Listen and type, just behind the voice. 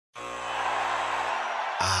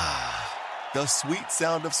The sweet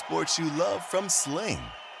sound of sports you love from Sling.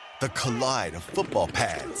 The collide of football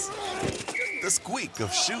pads. The squeak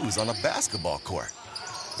of shoes on a basketball court.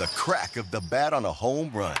 The crack of the bat on a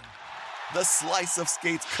home run. The slice of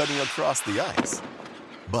skates cutting across the ice.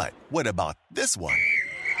 But what about this one?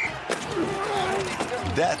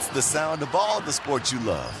 That's the sound of all the sports you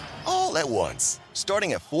love, all at once.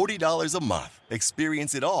 Starting at $40 a month.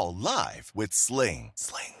 Experience it all live with Sling.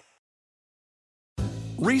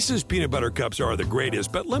 Reese's peanut butter cups are the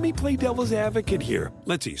greatest, but let me play devil's advocate here.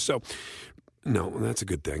 Let's see. So, no, that's a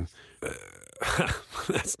good thing.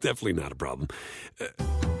 That's definitely not a problem.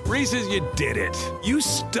 Reese's, you did it. You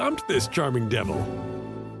stumped this charming devil.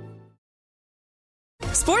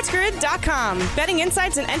 SportsGrid.com. Betting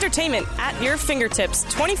insights and entertainment at your fingertips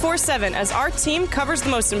 24/7 as our team covers the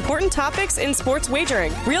most important topics in sports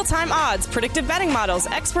wagering. Real-time odds, predictive betting models,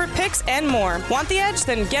 expert picks, and more. Want the edge?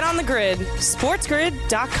 Then get on the grid.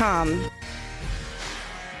 SportsGrid.com.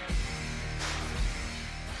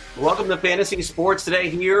 Welcome to Fantasy Sports Today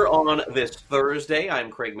here on this Thursday. I'm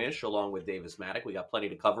Craig Mish along with Davis Maddock. We got plenty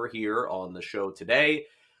to cover here on the show today.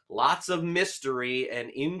 Lots of mystery and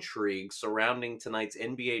intrigue surrounding tonight's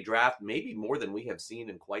NBA draft, maybe more than we have seen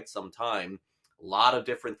in quite some time. A lot of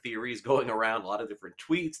different theories going around, a lot of different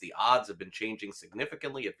tweets. The odds have been changing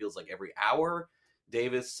significantly. It feels like every hour.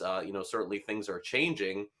 Davis, certainly things are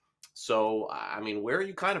changing. So, where are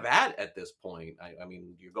you kind of at this point?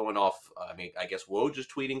 You're going off, I guess Woj is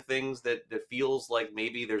tweeting things that feels like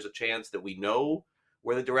maybe there's a chance that we know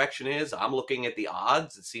where the direction is. I'm looking at the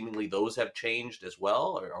odds, and seemingly those have changed as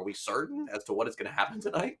well. Are we certain as to what is going to happen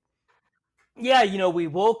tonight? Yeah, we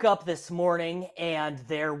woke up this morning and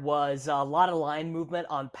there was a lot of line movement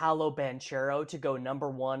on Paolo Banchero to go number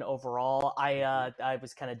 1 overall. I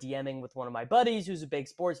was kind of DMing with one of my buddies who's a big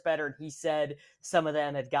sports bettor, and he said some of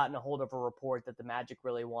them had gotten a hold of a report that the Magic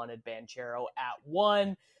really wanted Banchero at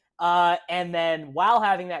 1. And then while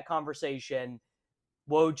having that conversation,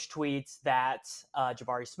 Woj tweets that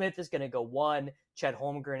Jabari Smith is going to go 1, Chet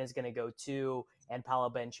Holmgren is going to go 2, and Paolo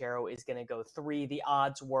Banchero is going to go 3. The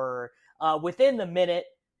odds were within the minute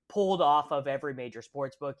pulled off of every major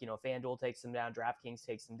sports book. FanDuel takes them down, DraftKings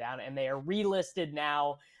takes them down, and they are relisted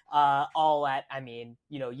now all at,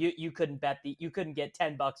 you couldn't get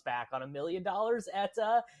 $10 back on $1 million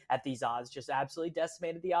at these odds. Just absolutely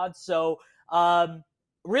decimated the odds. So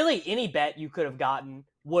really any bet you could have gotten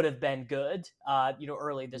would have been good,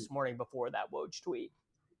 early this morning before that Woj tweet.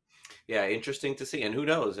 Yeah, interesting to see. And who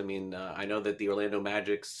knows? I know that the Orlando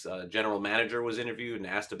Magic's general manager was interviewed and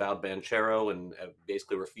asked about Banchero and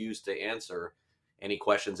basically refused to answer any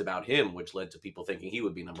questions about him, which led to people thinking he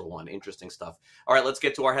would be number 1. Interesting stuff. All right, let's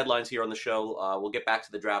get to our headlines here on the show. We'll get back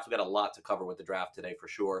to the draft. We've got a lot to cover with the draft today for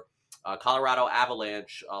sure. Colorado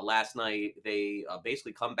Avalanche last night, they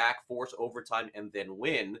basically come back, force overtime, and then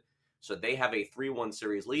win. So they have a 3-1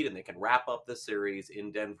 series lead, and they can wrap up the series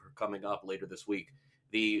in Denver coming up later this week.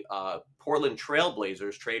 The Portland Trail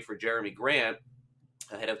Blazers trade for Jeremy Grant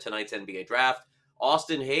ahead of tonight's NBA draft.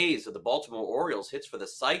 Austin Hayes of the Baltimore Orioles hits for the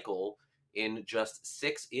cycle in just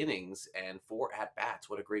 6 innings and 4 at-bats.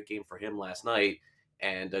 What a great game for him last night.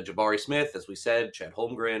 And Jabari Smith, as we said, Chet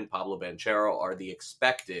Holmgren, Pablo Banchero are the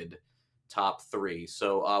expected top 3.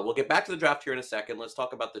 So we'll get back to the draft here in a second. Let's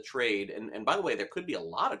talk about the trade. And by the way, there could be a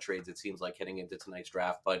lot of trades, it seems like, heading into tonight's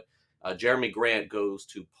draft. But Jeremy Grant goes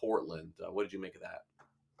to Portland. What did you make of that?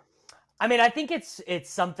 I think it's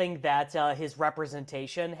something that his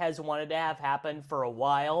representation has wanted to have happen for a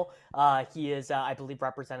while. He is, I believe,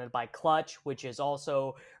 represented by Clutch, which is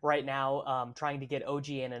also right now trying to get OG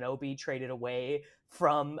Anunoby traded away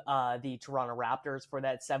from the Toronto Raptors for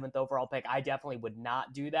that 7th overall pick. I definitely would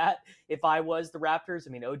not do that if I was the Raptors.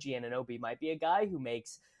 OG Anunoby might be a guy who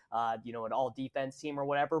makes, an all-defense team or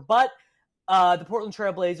whatever, but the Portland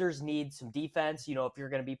Trail Blazers need some defense. If you're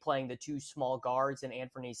going to be playing the 2 small guards and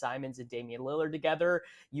Anthony Simons and Damian Lillard together,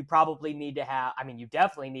 you probably need to have, you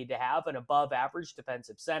definitely need to have an above average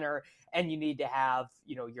defensive center, and you need to have,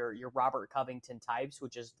 your Robert Covington types,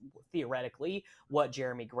 which is theoretically what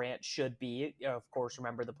Jeremy Grant should be. Of course,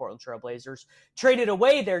 remember the Portland Trail Blazers traded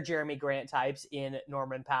away their Jeremy Grant types in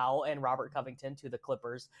Norman Powell and Robert Covington to the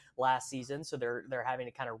Clippers last season. So they're having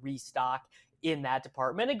to kind of restock in that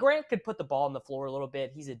department. And Grant could put the ball on the floor a little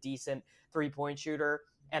bit. He's a decent 3-point shooter.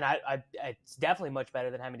 And it's definitely much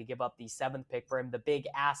better than having to give up the 7th pick for him. The big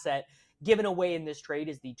asset given away in this trade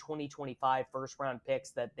is the 2025 first-round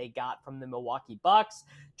picks that they got from the Milwaukee Bucks.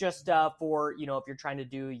 Just for, if you're trying to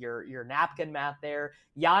do your napkin math there,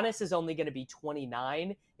 Giannis is only going to be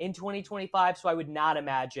 29 in 2025, so I would not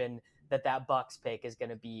imagine that Bucks pick is going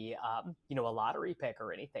to be, a lottery pick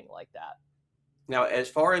or anything like that. Now, as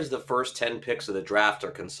far as the first 10 picks of the draft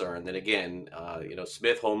are concerned, then again,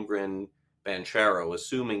 Smith, Holmgren, Banchero,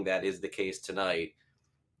 assuming that is the case tonight,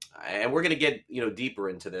 and we're going to get deeper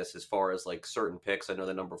into this as far as like certain picks. I know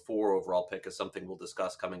the number 4 overall pick is something we'll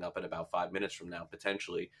discuss coming up in about 5 minutes from now,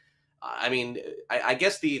 potentially. I mean, I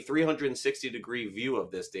guess the 360-degree view of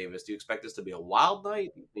this, Davis, do you expect this to be a wild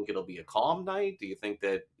night? Do you think it'll be a calm night? Do you think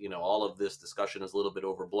that, all of this discussion is a little bit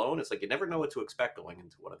overblown? It's like you never know what to expect going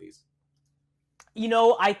into one of these.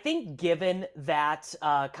 I think given that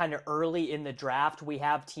kind of early in the draft, we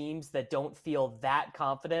have teams that don't feel that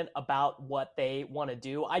confident about what they want to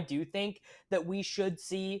do. I do think that we should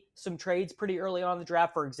see some trades pretty early on in the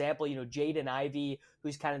draft. For example, Jaden Ivey,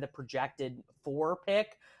 who's kind of the projected 4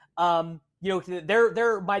 pick.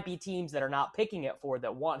 There might be teams that are not picking at 4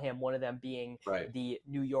 that want him, one of them being the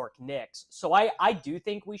New York Knicks. So I do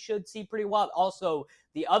think we should see pretty wild. Also,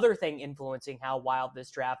 the other thing influencing how wild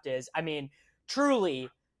this draft is, truly,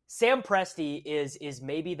 Sam Presti is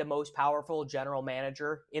maybe the most powerful general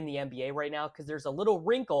manager in the NBA right now, because there's a little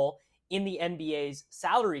wrinkle in the NBA's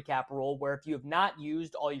salary cap rule where if you have not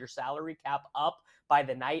used all your salary cap up by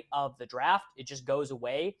the night of the draft, it just goes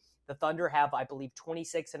away. The Thunder have, I believe,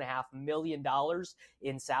 $26.5 million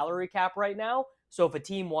in salary cap right now. So if a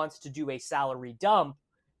team wants to do a salary dump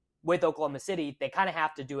with Oklahoma City, they kind of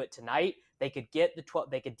have to do it tonight. They could get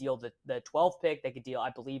they could deal the 12th pick. They could deal,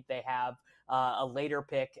 I believe they have a later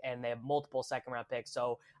pick, and they have multiple second-round picks.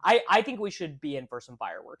 So I think we should be in for some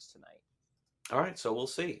fireworks tonight. All right, so we'll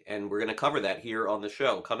see. And we're going to cover that here on the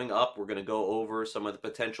show. Coming up, we're going to go over some of the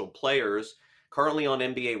potential players currently on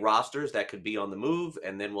NBA rosters that could be on the move,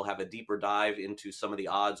 and then we'll have a deeper dive into some of the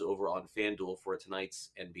odds over on FanDuel for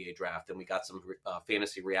tonight's NBA draft. And we got some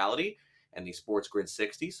fantasy reality and the Sports Grid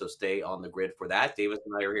 60, so stay on the grid for that. Davis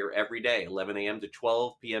and I are here every day, 11 a.m. to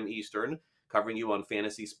 12 p.m. Eastern, covering you on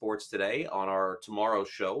Fantasy Sports Today. On our tomorrow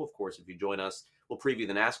show, of course, if you join us, we'll preview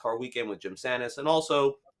the NASCAR weekend with Jim Sannes, and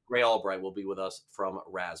also Ray Albright will be with us from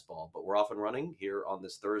Razzball. But we're off and running here on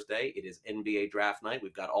this Thursday. It is NBA draft night.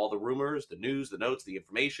 We've got all the rumors, the news, the notes, the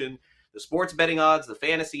information, the sports betting odds, the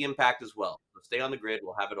fantasy impact as well. So stay on the grid.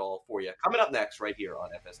 We'll have it all for you. Coming up next right here on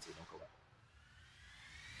FS2. Don't go away.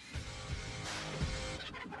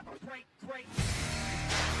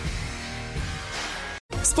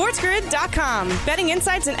 SportsGrid.com. Betting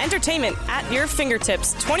insights and entertainment at your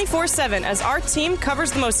fingertips 24/7 as our team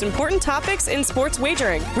covers the most important topics in sports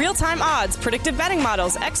wagering. Real-time odds, predictive betting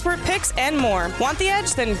models, expert picks, and more. Want the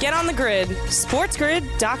edge? Then get on the grid.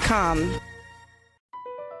 SportsGrid.com.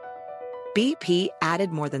 BP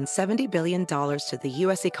added more than $70 billion to the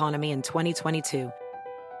U.S. economy in 2022.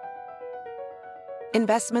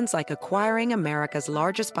 Investments like acquiring America's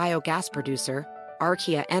largest biogas producer,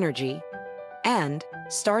 Archaea Energy, and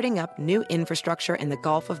starting up new infrastructure in the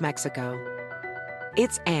Gulf of Mexico.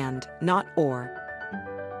 It's and, not or.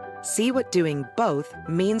 See what doing both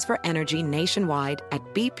means for energy nationwide at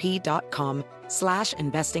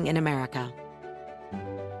bp.com/investing in America.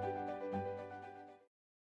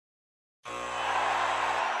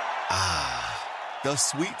 Ah, the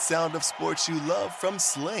sweet sound of sports you love from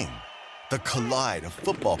Sling. The collide of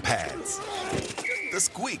football pads. The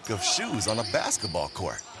squeak of shoes on a basketball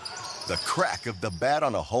court. The crack of the bat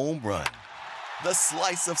on a home run. The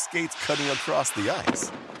slice of skates cutting across the ice.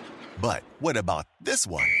 But what about this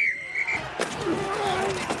one?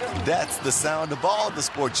 That's the sound of all the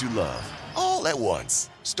sports you love, all at once.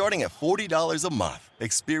 Starting at $40 a month.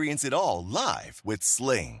 Experience it all live with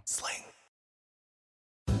Sling.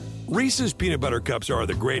 Reese's Peanut Butter Cups are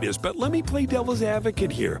the greatest, but let me play devil's advocate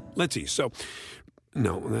here. Let's see. So,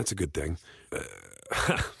 no, that's a good thing.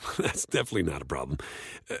 That's definitely not a problem.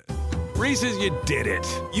 Reese's, you did it.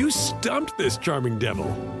 You stumped this charming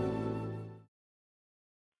devil.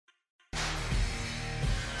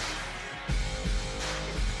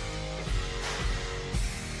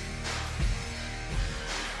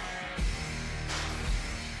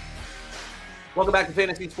 Welcome back to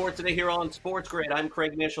Fantasy Sports Today here on Sports Grid. I'm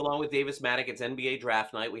Craig Mish along with Davis Maddock. It's NBA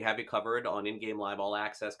Draft Night. We have you covered on In-Game Live All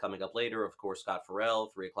Access coming up later. Of course, Scott Farrell,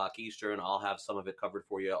 3 o'clock Eastern. I'll have some of it covered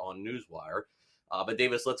for you on Newswire. But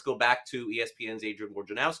Davis, let's go back to ESPN's Adrian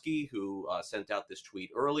Wojnarowski, who sent out this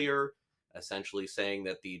tweet earlier, essentially saying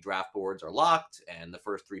that the draft boards are locked and the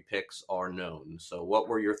first 3 picks are known. So what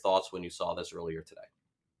were your thoughts when you saw this earlier today?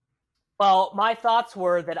 Well, my thoughts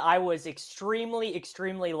were that I was extremely,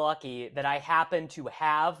 extremely lucky that I happened to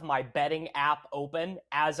have my betting app open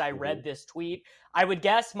as I read this tweet. I would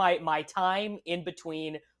guess my time in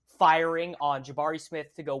between firing on Jabari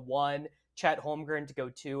Smith to go 1, Chet Holmgren to go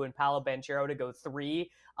 2 and Paolo Banchero to go 3.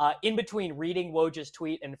 In between reading Woj's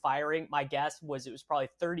tweet and firing, my guess was it was probably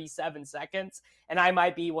 37 seconds, and I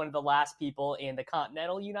might be one of the last people in the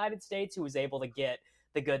continental United States who was able to get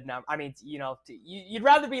the good number. I mean, you'd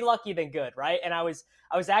rather be lucky than good, right? And I was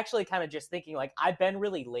actually kind of just thinking, like, I've been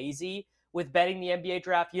really lazy with betting the NBA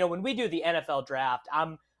draft. When we do the NFL draft,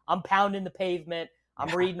 I'm pounding the pavement.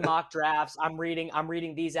 I'm reading mock drafts. I'm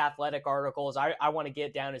reading these athletic articles. I want to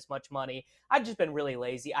get down as much money. I've just been really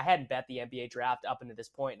lazy. I hadn't bet the NBA draft up until this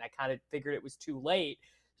point, and I kind of figured it was too late.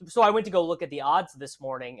 So I went to go look at the odds this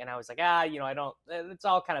morning, and I was like, I don't. It's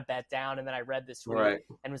all kind of bet down. And then I read this tweet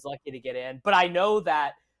and was lucky to get in. But I know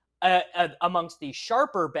that amongst the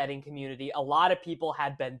sharper betting community, a lot of people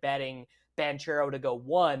had been betting Banchero to go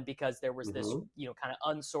 1 because there was this kind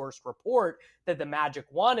of unsourced report that the Magic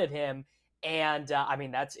wanted him. And I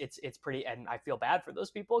mean, it's pretty, and I feel bad for those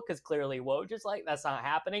people because clearly Woj is like, that's not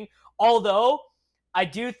happening. Although I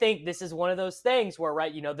do think this is one of those things where,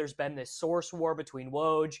 right, there's been this source war between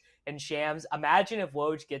Woj and Shams. Imagine if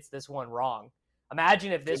Woj gets this one wrong.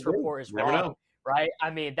 Imagine if this report is wrong, right? I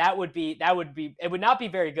mean, it would not be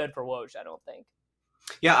very good for Woj, I don't think.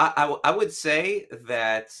 Yeah, I would say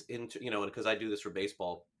that because I do this for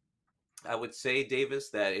baseball, I would say, Davis,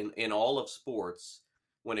 that in all of sports,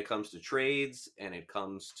 when it comes to trades and it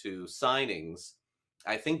comes to signings,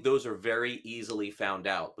 I think those are very easily found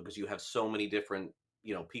out because you have so many different,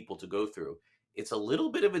 people to go through. It's a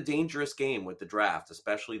little bit of a dangerous game with the draft,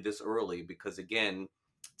 especially this early, because again,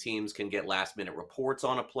 teams can get last minute reports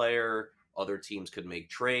on a player. Other teams could make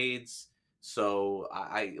trades. So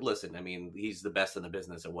I listen, I mean, he's the best in the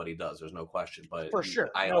business at what he does. There's no question, but for sure,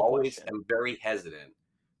 I always am very hesitant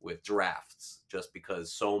with drafts just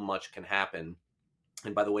because so much can happen.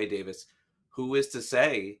 And by the way, Davis, who is to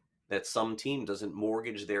say that some team doesn't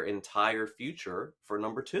mortgage their entire future for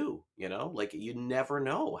number 2? Like, you never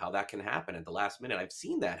know how that can happen at the last minute. I've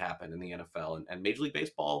seen that happen in the NFL and Major League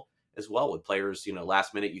Baseball as well with players,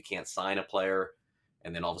 last minute, you can't sign a player.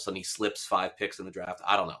 And then all of a sudden he slips 5 picks in the draft.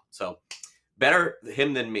 I don't know. So better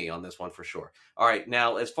him than me on this one for sure. All right.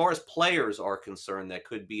 Now, as far as players are concerned that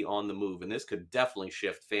could be on the move, and this could definitely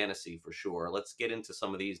shift fantasy for sure. Let's get into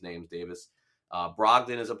some of these names, Davis.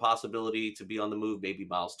 Brogdon is a possibility to be on the move. Maybe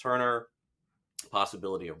Miles Turner,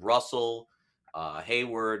 possibility of Russell,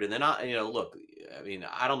 Hayward. And then, look, I mean,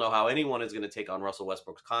 I don't know how anyone is going to take on Russell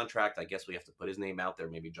Westbrook's contract. I guess we have to put his name out there.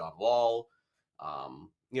 Maybe John Wall,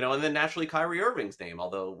 and then naturally Kyrie Irving's name,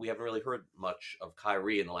 although we haven't really heard much of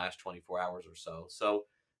Kyrie in the last 24 hours or so. So,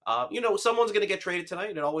 someone's going to get traded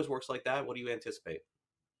tonight. It always works like that. What do you anticipate?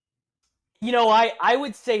 I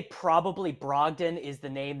would say probably Brogdon is the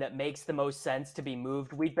name that makes the most sense to be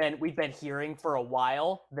moved. We've been hearing for a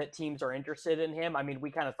while that teams are interested in him. I mean, we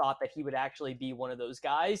kind of thought that he would actually be one of those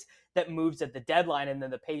guys that moves at the deadline, and then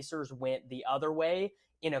the Pacers went the other way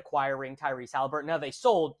in acquiring Tyrese Haliburton. Now they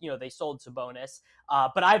sold Sabonis,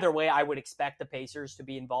 but either way, I would expect the Pacers to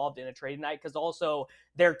be involved in a trade tonight because also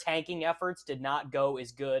their tanking efforts did not go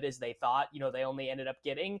as good as they thought. They only ended up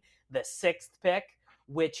getting the 6th pick.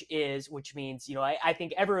 Which means, I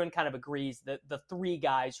think everyone kind of agrees that the 3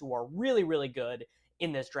 guys who are really, really good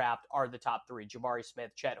in this draft are the top 3, Jabari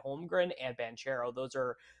Smith, Chet Holmgren, and Banchero.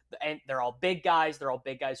 And they're all big guys. They're all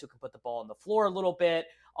big guys who can put the ball on the floor a little bit,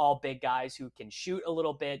 all big guys who can shoot a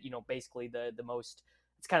little bit, basically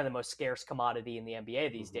it's kind of the most scarce commodity in the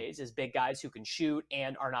NBA these days is big guys who can shoot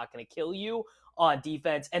and are not going to kill you on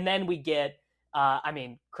defense. And then we get,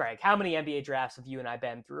 Craig, how many NBA drafts have you and I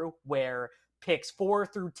been through where picks 4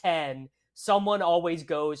 through 10, someone always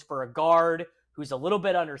goes for a guard who's a little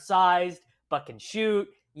bit undersized but can shoot,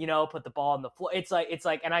 put the ball on the floor. It's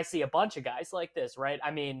like, and I see a bunch of guys like this, right?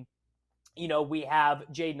 I mean, we have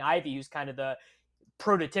Jaden Ivey, who's kind of the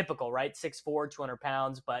prototypical, right? 6'4", 200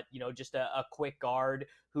 pounds, but just a quick guard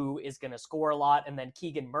who is going to score a lot. And then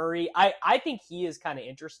Keegan Murray, I think he is kind of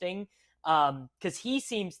interesting because he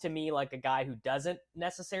seems to me like a guy who doesn't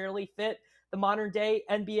necessarily fit the modern day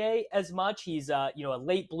NBA as much. He's a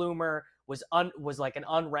late bloomer, was like an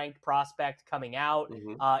unranked prospect coming out,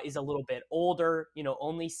 is a little bit older,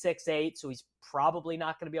 only 6'8", so he's probably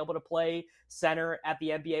not going to be able to play center at the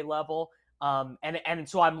NBA level. And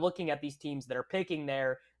so I'm looking at these teams that are picking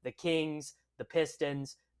there, the Kings, the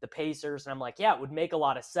Pistons, the Pacers, and I'm like, yeah, it would make a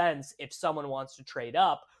lot of sense if someone wants to trade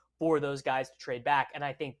up for those guys to trade back. And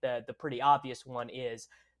I think the pretty obvious one is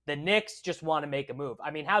the Knicks just want to make a move. I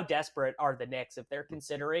mean, how desperate are the Knicks if they're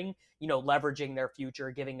considering, leveraging their future,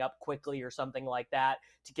 giving up quickly or something like that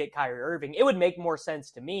to get Kyrie Irving? It would make more sense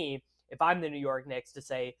to me if I'm the New York Knicks to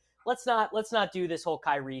say, let's not do this whole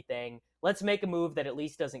Kyrie thing. let's make a move that at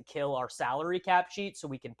least doesn't kill our salary cap sheet so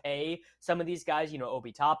we can pay some of these guys.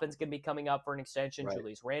 Obi Toppin's going to be coming up for an extension. Right.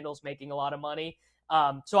 Julius Randle's making a lot of money.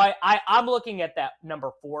 So I'm looking at that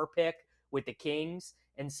number 4 pick with the Kings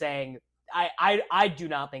and saying, I do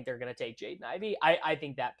not think they're going to take Jaden Ivey. I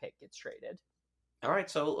think that pick gets traded. All right,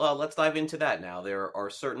 so let's dive into that now. There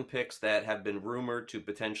are certain picks that have been rumored to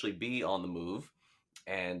potentially be on the move.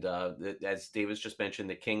 And as Davis just mentioned,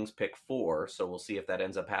 the Kings pick 4. So we'll see if that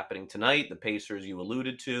ends up happening tonight. The Pacers you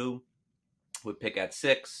alluded to would pick at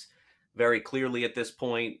 6. Very clearly at this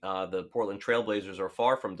point, the Portland Trailblazers are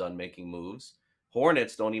far from done making moves.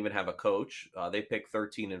 Hornets don't even have a coach. They pick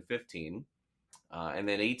 13 and 15. And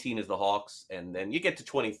then 18 is the Hawks. And then you get to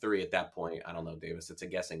 23 at that point. I don't know, Davis. It's a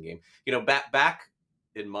guessing game. Back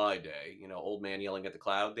in my day, old man yelling at the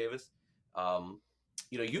cloud, Davis,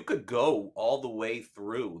 you could go all the way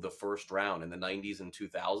through the first round in the 90s and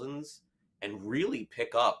 2000s and really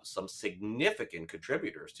pick up some significant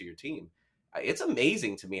contributors to your team. It's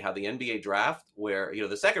amazing to me how the NBA draft, where,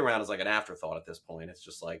 the second round is like an afterthought at this point. It's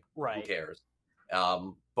just like, Who cares?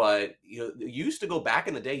 But you used to go back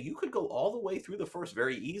in the day, you could go all the way through the first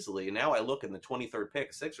very easily. And now I look in the 23rd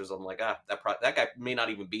pick, Sixers, I'm like, that guy may not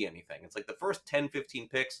even be anything. It's like the first 10, 15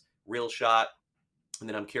 picks, real shot. And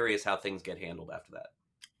then I'm curious how things get handled after that.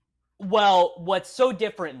 Well, what's so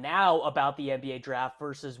different now about the NBA draft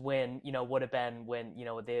versus when, would have been when,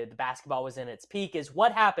 the basketball was in its peak is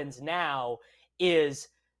what happens now is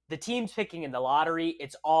the teams picking in the lottery,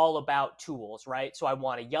 it's all about tools, right? So I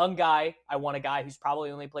want a young guy. I want a guy who's probably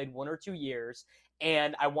only played 1 or 2 years.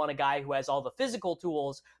 And I want a guy who has all the physical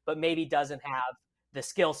tools, but maybe doesn't have the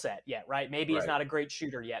skill set yet, right? Maybe he's not a great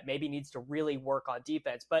shooter yet. Maybe needs to really work on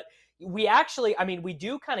defense. But we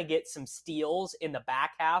do kind of get some steals in the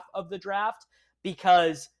back half of the draft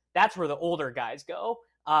because that's where the older guys go.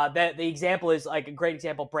 The example is like a great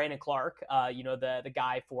example, Brandon Clark, the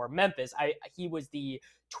guy for Memphis. He was the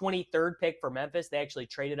 23rd pick for Memphis. They actually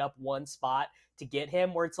traded up 1 spot to get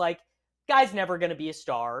him, where it's like, guy's never going to be a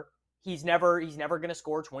star. He's never going to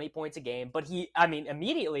score 20 points a game, but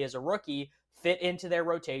immediately as a rookie fit into their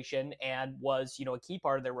rotation and was, a key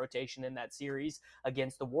part of their rotation in that series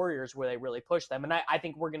against the Warriors where they really pushed them. And I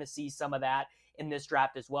think we're going to see some of that in this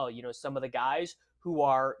draft as well. Some of the guys who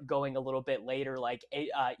are going a little bit later, like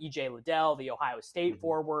E.J. Liddell, the Ohio State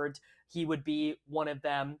forward, he would be one of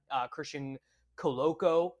them. Christian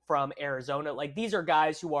Koloko from Arizona. Like, these are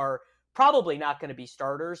guys who are probably not going to be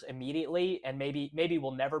starters immediately, and maybe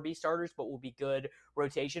will never be starters, but will be good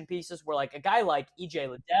rotation pieces. Where like a guy like E.J.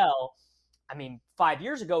 Liddell, 5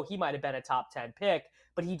 years ago, he might have been a top 10 pick,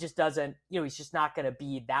 but he just doesn't, he's just not going to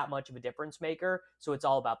be that much of a difference maker. So it's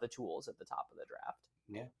all about the tools at the top of the draft.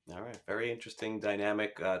 Yeah. All right. Very interesting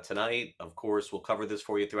dynamic tonight. Of course, we'll cover this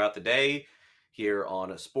for you throughout the day here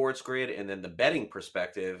on a Sports Grid. And then the betting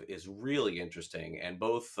perspective is really interesting. And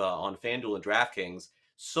both on FanDuel and DraftKings,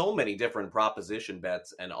 so many different proposition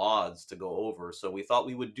bets and odds to go over. So we thought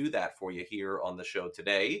we would do that for you here on the show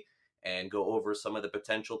today and go over some of the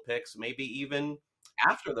potential picks, maybe even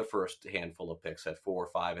after the first handful of picks at 4,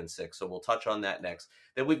 5, and 6. So we'll touch on that next.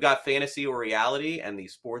 Then we've got Fantasy or Reality and the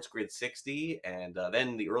Sports Grid 60, and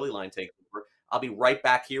then the early line takeover. I'll be right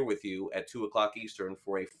back here with you at 2 o'clock Eastern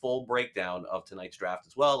for a full breakdown of tonight's draft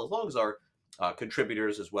as well, as long as our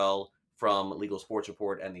contributors as well from Legal Sports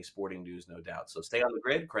Report and the Sporting News, no doubt. So stay on the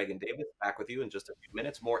grid. Craig and David back with you in just a few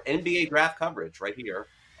minutes. More NBA draft coverage right here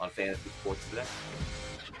on Fantasy Sports Today.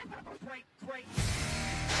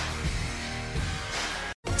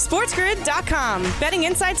 SportsGrid.com. Betting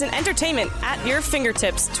insights and entertainment at your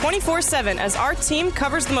fingertips 24/7 as our team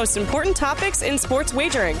covers the most important topics in sports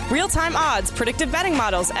wagering. Real-time odds, predictive betting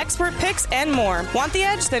models, expert picks, and more. Want the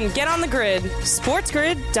edge? Then get on the grid.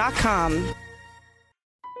 SportsGrid.com.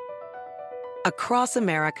 Across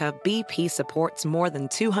America, BP supports more than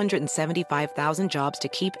 275,000 jobs to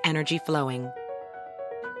keep energy flowing.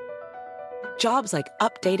 Jobs like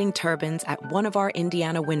updating turbines at one of our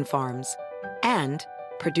Indiana wind farms and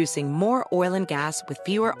producing more oil and gas with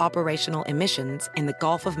fewer operational emissions in the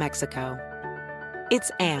Gulf of Mexico.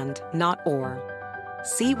 It's and, not or.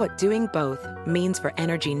 See what doing both means for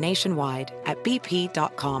energy nationwide at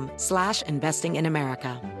bp.com/investing in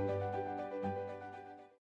America.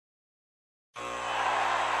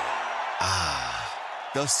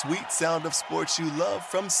 The sweet sound of sports you love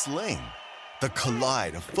from Sling. The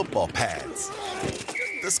collide of football pads.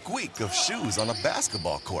 The squeak of shoes on a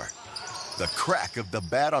basketball court. The crack of the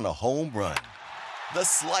bat on a home run. The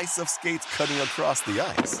slice of skates cutting across the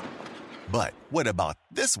ice. But what about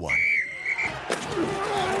this one?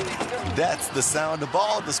 That's the sound of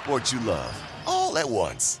all the sports you love, all all at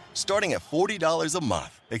once. Starting at $40 a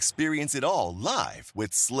month. Experience it all live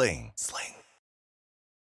with Sling.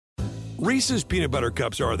 Reese's peanut butter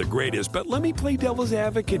cups are the greatest, but let me play devil's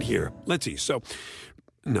advocate here. Let's see. So,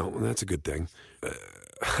 no, that's a good thing.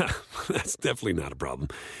 That's definitely not a problem.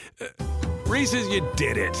 Reese's, you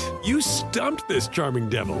did it. You stumped this charming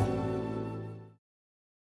devil.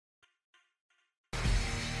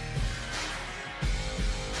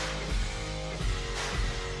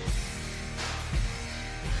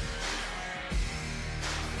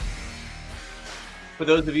 For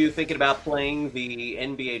those of you thinking about playing the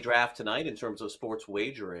NBA draft tonight in terms of sports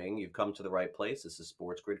wagering, you've come to the right place. This is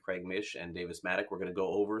Sports Grid. Craig Mish and Davis Maddock. We're going to go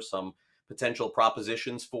over some potential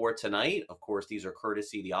propositions for tonight. Of course, these are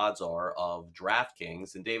courtesy, the odds are, of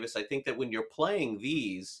DraftKings. And Davis, I think that when you're playing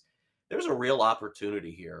these, there's a real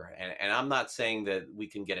opportunity here. And I'm not saying that we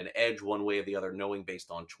can get an edge one way or the other, knowing based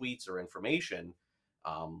on tweets or information.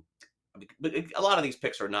 But a lot of these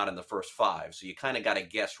picks are not in the first five, so you kind of got to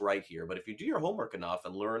guess right here. But if you do your homework enough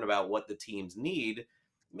and learn about what the teams need,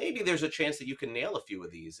 maybe there's a chance that you can nail a few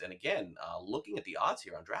of these. And again, looking at the odds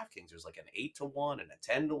here on DraftKings, there's like an 8-1 and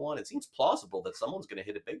a 10-1. It seems plausible that someone's going to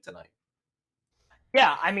hit it big tonight.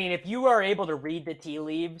 Yeah, I mean, if you are able to read the tea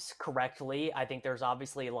leaves correctly, I think there's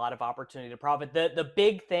obviously a lot of opportunity to profit. The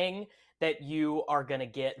big thing that you are going to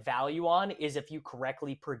get value on is if you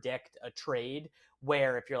correctly predict a trade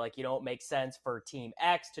where if you're like, make sense for team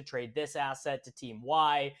X to trade this asset to team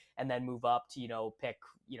Y and then move up to, pick,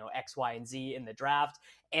 X, Y, and Z in the draft.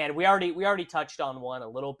 And we already touched on one a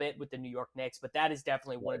little bit with the New York Knicks, but that is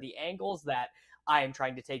definitely one of the angles that I am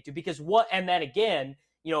trying to take to, because and then again,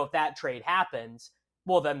 if that trade happens,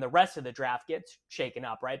 well, then the rest of the draft gets shaken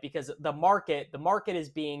up, right? Because the market is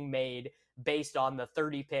being made based on the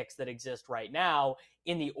 30 picks that exist right now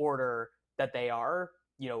in the order that they are,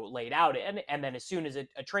 laid out in. And then as soon as a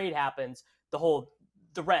trade happens, the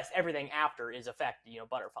rest, everything after is affected,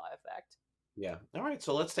 butterfly effect. Yeah. All right.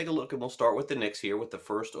 So let's take a look, and we'll start with the Knicks here with the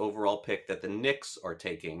first overall pick that the Knicks are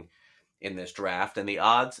taking in this draft. And the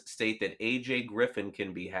odds state that AJ Griffin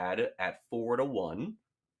can be had at 4-1,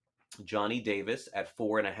 Johnny Davis at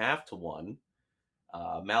 4.5-1,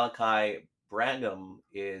 Malachi Branham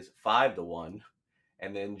is 5-1,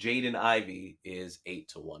 and then Jaden Ivey is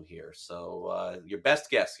 8-1 here. So your best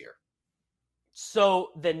guess here. So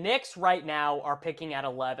the Knicks right now are picking at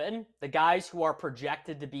 11. The guys who are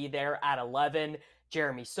projected to be there at 11,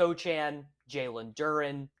 Jeremy Sochan, Jalen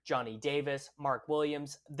Duren, Johnny Davis, Mark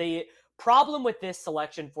Williams. The problem with this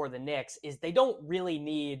selection for the Knicks is they don't really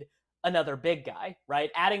need another big guy, right?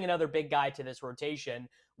 Adding another big guy to this rotation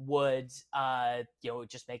would,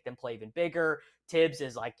 just make them play even bigger. Tibbs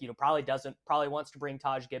is probably wants to bring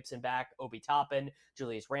Taj Gibson back, Obi Toppin,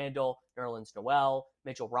 Julius Randle, Nerlens Noel,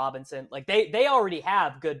 Mitchell Robinson. Like they already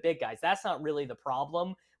have good big guys. That's not really the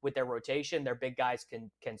problem with their rotation. Their big guys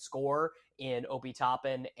can score in Obi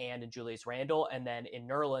Toppin and in Julius Randle, and then in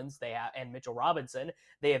Nerlens and Mitchell Robinson,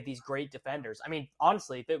 they have these great defenders. I mean,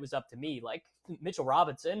 honestly, if it was up to me, like Mitchell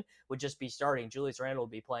Robinson would just be starting. Julius Randle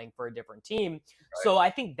would be playing for a different team. Right. So I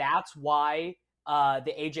think that's why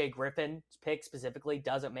the AJ Griffin pick specifically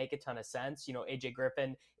doesn't make a ton of sense. AJ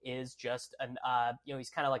Griffin is just he's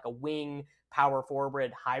kind of like a wing power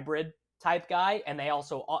forward hybrid type guy. And they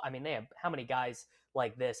also, they have, how many guys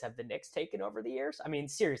like this have the Knicks taken over the years? I mean,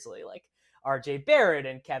 seriously, like RJ Barrett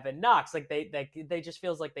and Kevin Knox, like they just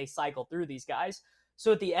feels like they cycle through these guys.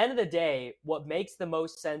 So at the end of the day, what makes the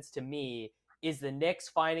most sense to me is the Knicks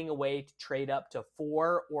finding a way to trade up to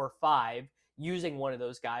 4 or 5 using one of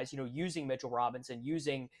those guys, using Mitchell Robinson,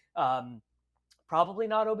 using probably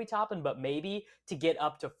not Obi Toppin, but maybe to get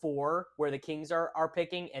up to 4 where the Kings are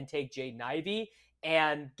picking and take Jaden Ivey.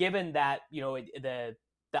 And given that, the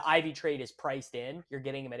Ivy trade is priced in, you're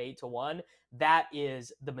getting him at 8-1. That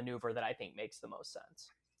is the maneuver that I think makes the most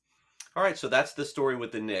sense. All right, so that's the story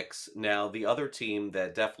with the Knicks. Now, the other team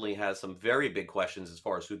that definitely has some very big questions as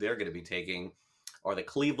far as who they're going to be taking are the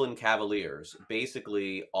Cleveland Cavaliers.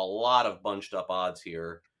 Basically, a lot of bunched up odds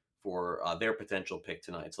here for their potential pick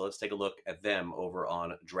tonight. So let's take a look at them over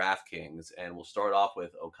on DraftKings. And we'll start off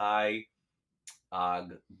with Ochai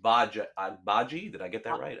Agbaji. Did I get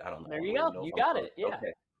that right? I don't know. There you go. You got it. Yeah.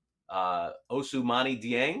 Okay. Ousmane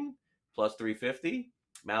Dieng, plus 350.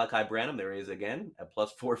 Malachi Branham, there he is again, at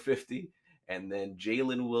plus 450. And then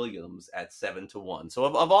Jalen Williams at 7-1. So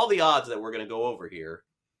of all the odds that we're going to go over here,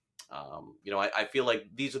 I feel like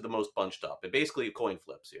these are the most bunched up. It basically coin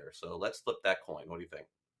flips here. So let's flip that coin. What do you think?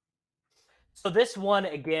 So this one,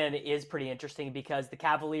 again, is pretty interesting because the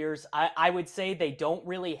Cavaliers, I would say they don't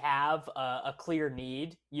really have a clear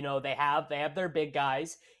need. They have their big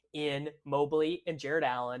guys in Mobley and Jared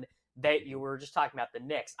Allen. You were just talking about the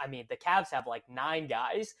Knicks. I mean, the Cavs have like 9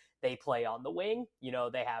 guys they play on the wing. You know,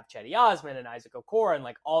 they have Cedi Osman and Isaac Okoro and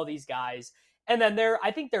like all these guys. And then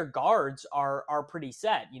I think their guards are pretty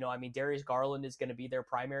set. You know, I mean, Darius Garland is going to be their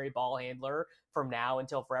primary ball handler from now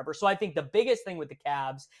until forever. So I think the biggest thing with the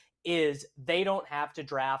Cavs is they don't have to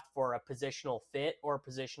draft for a positional fit or a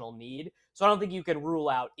positional need. So I don't think you can rule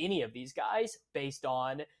out any of these guys based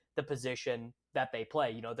on the position that they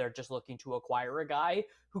play. You know, they're just looking to acquire a guy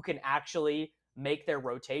who can actually make their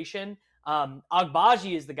rotation.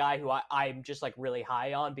 Agbaji is the guy who I'm just like really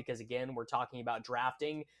high on because, again, we're talking about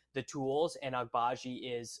drafting the tools, and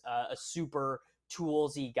Agbaji is a super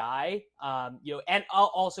toolsy guy. You know, and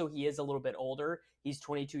also he is a little bit older. He's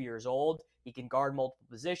 22 years old. He can guard multiple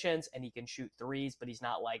positions and he can shoot threes, but he's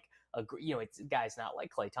not like guy's not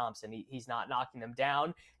like Klay Thompson. He's not knocking them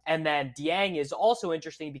down. And then Dieng is also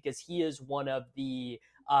interesting because he is one of the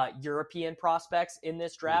European prospects in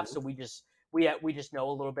this draft. So we just know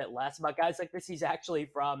a little bit less about guys like this. He's actually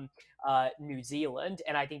from New Zealand,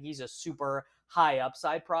 and I think he's a super high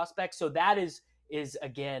upside prospect. So that is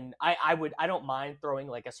again, I don't mind throwing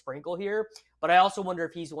like a sprinkle here, but I also wonder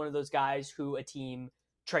if he's one of those guys who a team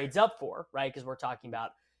trades up for, right? Because we're talking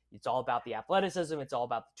about, it's all about the athleticism, it's all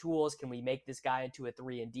about the tools. Can we make this guy into a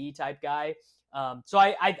 3-and-D type guy? So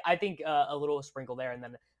I think a little sprinkle there, and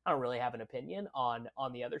then I don't really have an opinion on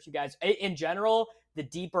the other two guys. In general, the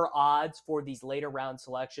deeper odds for these later round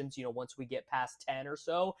selections, you know, once we get past 10 or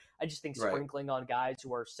so, I just think sprinkling on guys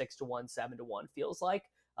who are 6-1, 7-1 feels like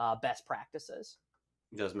best practices.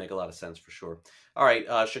 It does make a lot of sense for sure. All right,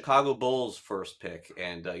 Chicago Bulls first pick.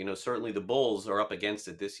 And, you know, certainly the Bulls are up against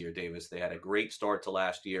it this year, Davis. They had a great start to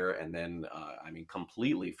last year and then,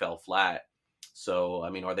 completely fell flat. So, I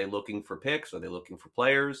mean, are they looking for picks? Are they looking for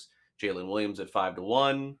players? Jalen Williams at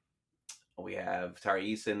 5-1. We have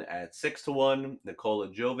Tari Eason at 6-1. Nikola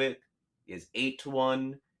Jovic is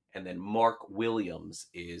 8-1. And then Mark Williams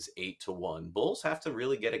is 8-1. Bulls have to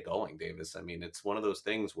really get it going, Davis. I mean, it's one of those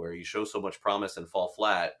things where you show so much promise and fall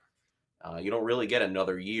flat. You don't really get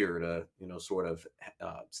another year to, you know, sort of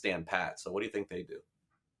stand pat. So what do you think they do?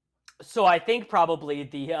 So I think probably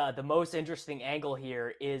the most interesting angle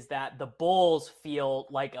here is that the Bulls feel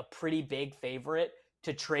like a pretty big favorite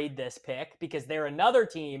to trade this pick because they're another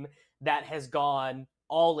team that has gone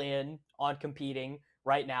all in on competing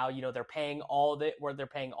right now. You know, they're paying all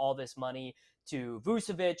this money to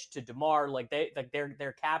Vucevic, to DeMar,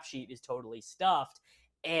 their cap sheet is totally stuffed.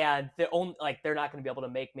 And they're not going to be able to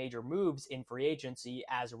make major moves in free agency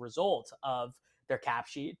as a result of their cap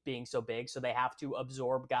sheet being so big. So they have to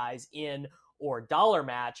absorb guys in or dollar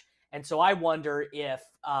match. And so I wonder if,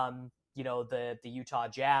 you know, the Utah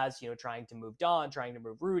Jazz, you know, trying to move Don, trying to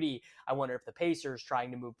move Rudy. I wonder if the Pacers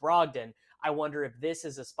trying to move Brogdon. I wonder if this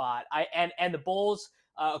is a spot. And the Bulls,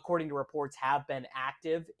 according to reports, have been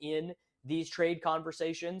active in these trade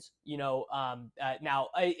conversations. You know, now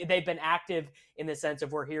they've been active in the sense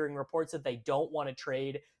of we're hearing reports that they don't want to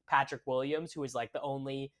trade Patrick Williams, who is like the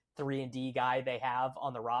only 3-and-D guy they have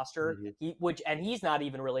on the roster. He's not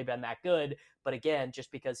even really been that good. But again,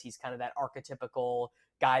 just because he's kind of that archetypical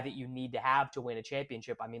guy that you need to have to win a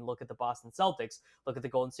championship. I mean, look at the Boston Celtics, look at the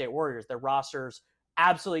Golden State Warriors. Their rosters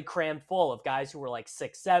absolutely crammed full of guys who were like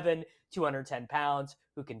 6'7", 210 pounds,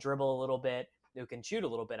 who can dribble a little bit, who can shoot a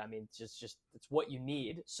little bit. I mean, it's just it's what you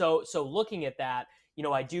need. So looking at that, you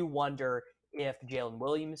know, I do wonder if Jalen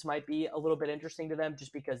Williams might be a little bit interesting to them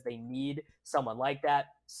just because they need someone like that,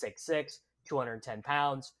 6'6", 210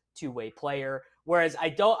 pounds, two-way player. Whereas I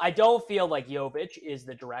don't feel like Jovic is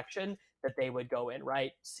the direction that they would go in,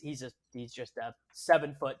 right? He's just a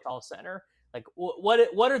 7-foot tall center. Like what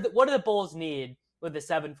do the Bulls need with a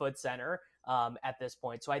 7-foot center at this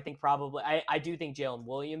point? So I think probably I do think Jalen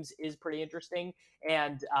Williams is pretty interesting,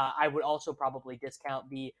 and I would also probably discount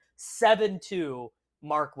the 7'2"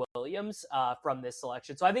 Mark Williams from this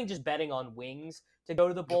selection. So I think just betting on wings to go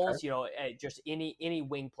to the Bulls, okay, you know, just any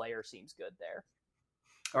wing player seems good there.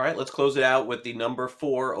 All right, let's close it out with the number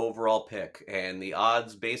 4 overall pick. And the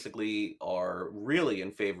odds basically are really in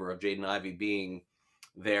favor of Jaden Ivey being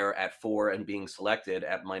there at 4 and being selected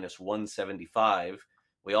at -175.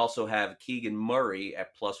 We also have Keegan Murray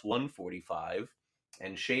at +145.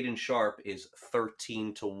 And Shaedon Sharpe is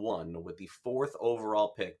 13-1 with the 4th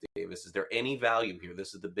overall pick. Davis, is there any value here?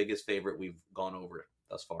 This is the biggest favorite we've gone over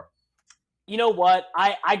thus far. You know what?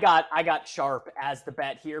 I got Sharpe as the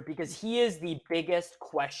bet here because he is the biggest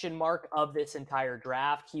question mark of this entire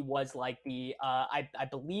draft. He was like the I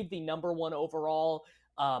believe the number 1 overall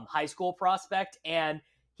high school prospect, and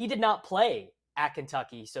he did not play at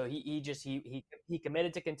Kentucky. So he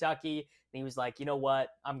committed to Kentucky, and he was like, you know what?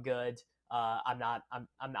 I'm good. I'm not going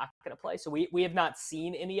to play. So we have not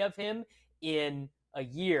seen any of him in a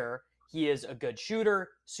year. He is a good shooter,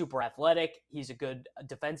 super athletic. He's a good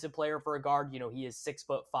defensive player for a guard. He is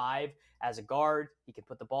 6'5" as a guard. He can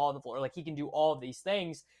put the ball on the floor. Like, he can do all of these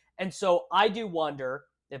things. And so I do wonder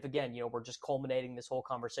if, again, we're just culminating this whole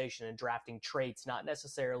conversation and drafting traits, not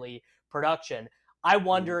necessarily production. I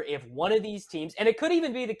wonder if one of these teams, and it could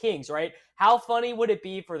even be the Kings, right? How funny would it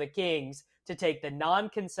be for the Kings to take the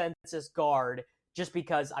non-consensus guard just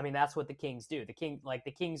because, that's what the Kings do.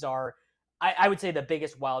 The Kings are, I would say, the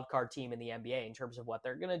biggest wild card team in the NBA in terms of what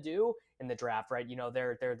they're going to do in the draft, right?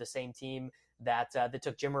 They're the same team that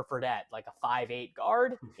took Jimmer Fredette, like a 5'8"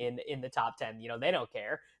 guard in the top 10. They don't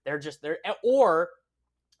care. Or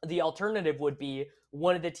the alternative would be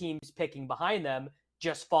one of the teams picking behind them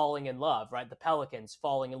just falling in love, right? The Pelicans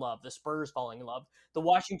falling in love, the Spurs falling in love, the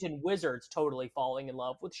Washington Wizards totally falling in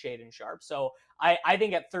love with Shaedon Sharpe. So I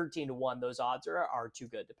think at 13-1, those odds are too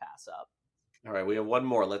good to pass up. All right, we have one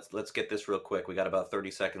more. Let's get this real quick. We got about 30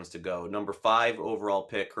 seconds to go. Number 5 overall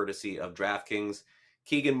pick, courtesy of DraftKings.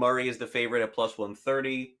 Keegan Murray is the favorite at plus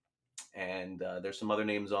 130. And there's some other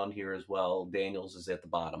names on here as well. Daniels is at the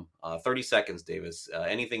bottom. 30 seconds, Davis.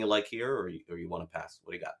 Anything you like here, or you want to pass?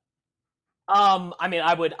 What do you got?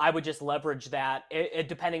 I would just leverage that. It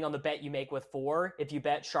depending on the bet you make with 4. If you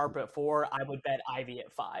bet Sharpe at 4, I would bet Ivy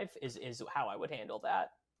at 5. Is how I would handle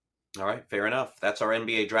that. All right, fair enough. That's our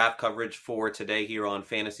NBA draft coverage for today here on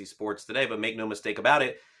Fantasy Sports Today. But make no mistake about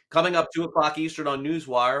it, coming up 2 o'clock Eastern on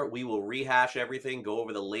Newswire, we will rehash everything, go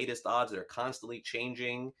over the latest odds that are constantly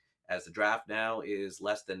changing as the draft now is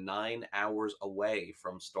less than 9 hours away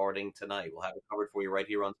from starting tonight. We'll have it covered for you right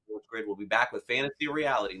here on Sports Grid. We'll be back with Fantasy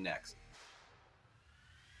Reality next.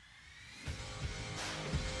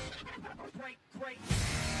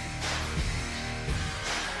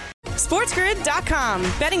 SportsGrid.com.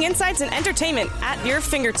 Betting insights and entertainment at your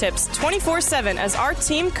fingertips 24/7 as our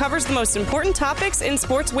team covers the most important topics in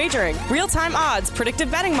sports wagering. Real-time odds,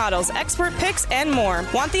 predictive betting models, expert picks, and more.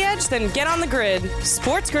 Want the edge? Then get on the grid.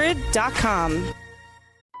 SportsGrid.com.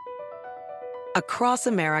 Across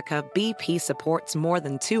America, BP supports more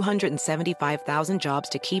than 275,000 jobs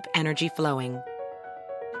to keep energy flowing.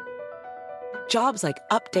 Jobs like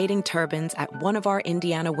updating turbines at one of our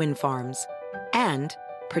Indiana wind farms and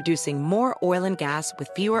producing more oil and gas with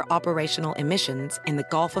fewer operational emissions in the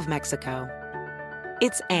Gulf of Mexico.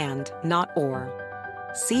 It's and, not or.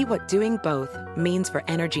 See what doing both means for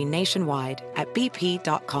energy nationwide at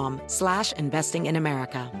bp.com/investing in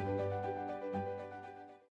America.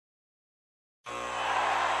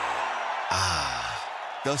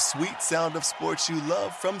 The sweet sound of sports you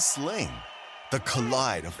love from Sling. The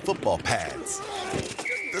collide of football pads.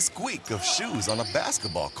 The squeak of shoes on a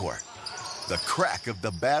basketball court. The crack of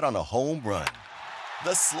the bat on a home run.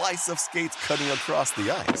 The slice of skates cutting across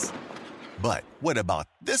the ice. But what about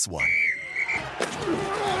this one?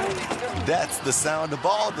 That's the sound of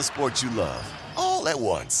all the sports you love, all at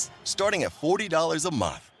once. Starting at $40 a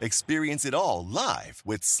month. Experience it all live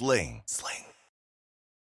with Sling.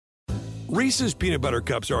 Reese's Peanut Butter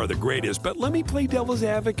Cups are the greatest, but let me play devil's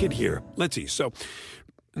advocate here. Let's see. So,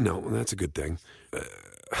 no, that's a good thing.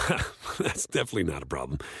 That's definitely not a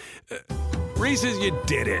problem. Reese's, you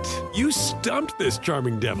did it. You stumped this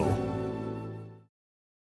charming devil.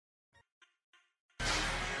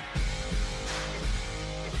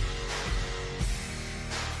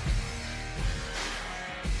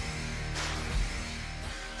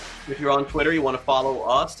 If you're on Twitter, you want to follow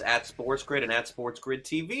us at SportsGrid and at SportsGrid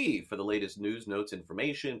TV for the latest news, notes,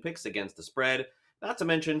 information, picks against the spread. Not to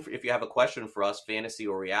mention, if you have a question for us, fantasy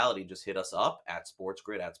or reality, just hit us up at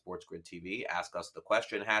SportsGrid TV. Ask us the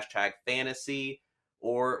question, hashtag fantasy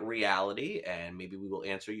or reality, and maybe we will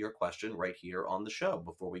answer your question right here on the show.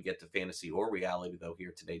 Before we get to fantasy or reality, though,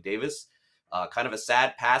 here today, Davis, kind of a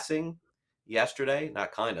sad passing yesterday.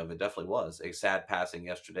 Not kind of, it definitely was a sad passing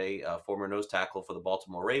yesterday. Former nose tackle for the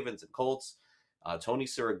Baltimore Ravens and Colts, Tony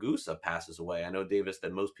Siragusa, passes away. I know, Davis,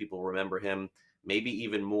 that most people remember him maybe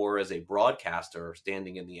even more as a broadcaster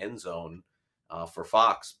standing in the end zone for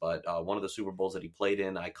Fox. But one of the Super Bowls that he played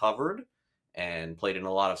in, I covered, and played in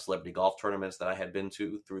a lot of celebrity golf tournaments that I had been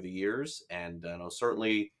to through the years. And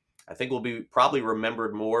certainly, I think will be probably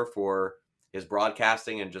remembered more for his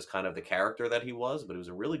broadcasting and just kind of the character that he was. But he was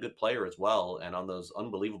a really good player as well. And on those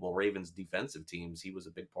unbelievable Ravens defensive teams, he was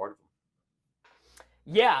a big part of them.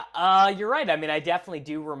 Yeah, you're right. I mean, I definitely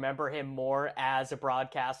do remember him more as a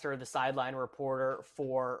broadcaster, the sideline reporter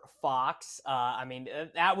for Fox. I mean,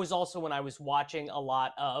 that was also when I was watching a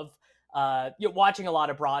lot of watching a lot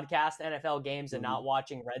of broadcast NFL games and not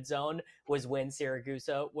watching Red Zone was when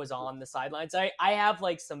Siragusa was on the sidelines. I have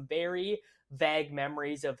like some very vague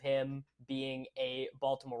memories of him being a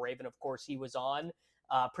Baltimore Raven. Of course, he was on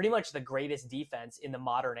pretty much the greatest defense in the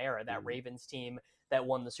modern era, that Ravens team that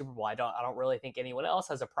won the Super Bowl. I don't really think anyone else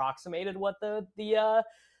has approximated what they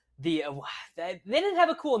didn't have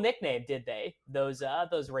a cool nickname, did they? Those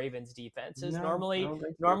Ravens defenses. No,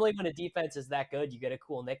 normally when a defense is that good, you get a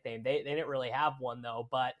cool nickname. They didn't really have one though.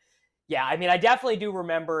 But yeah, I mean, I definitely do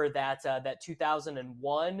remember that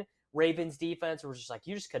 2001 Ravens defense was just like,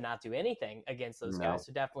 you just could not do anything against those guys.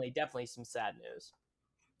 So definitely some sad news.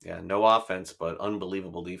 Yeah, no offense, but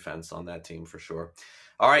unbelievable defense on that team for sure.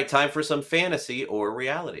 All right, time for some fantasy or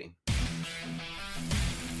reality.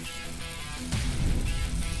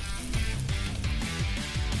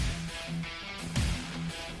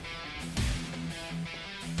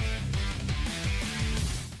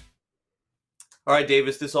 All right,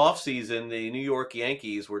 Davis, this offseason, the New York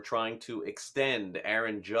Yankees were trying to extend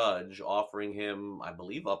Aaron Judge, offering him, I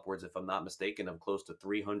believe, upwards, if I'm not mistaken, of close to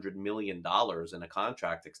 $300 million in a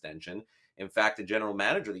contract extension. In fact, the general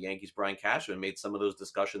manager of the Yankees, Brian Cashman, made some of those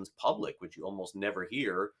discussions public, which you almost never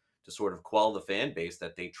hear, to sort of quell the fan base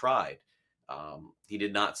that they tried. He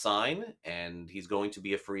did not sign, and he's going to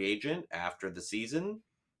be a free agent after the season.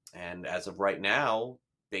 And as of right now,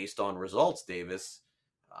 based on results, Davis,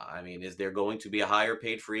 I mean, is there going to be a higher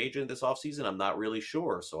paid free agent this offseason? I'm not really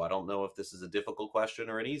sure. So I don't know if this is a difficult question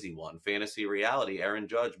or an easy one. Fantasy reality, Aaron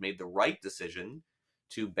Judge made the right decision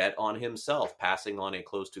to bet on himself, passing on a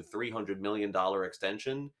close to $300 million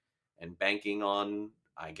extension and banking on,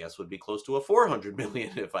 I guess, would be close to a $400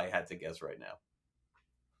 million if I had to guess right now.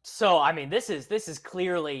 So, I mean, this is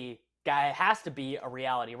clearly has to be a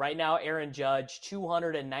reality. Right now, Aaron Judge,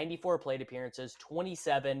 294 plate appearances,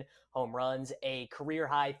 27 home runs, a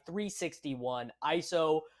career-high 361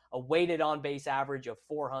 ISO, a weighted on-base average of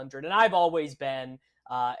 400. And I've always been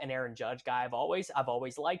an Aaron Judge guy. I've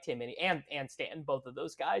always liked him and Stanton, both of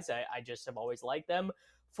those guys. I just have always liked them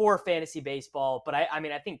for fantasy baseball. But I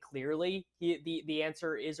mean, I think clearly the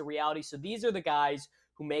answer is a reality. So these are the guys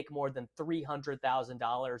who make more than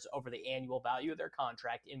 $300,000 over the annual value of their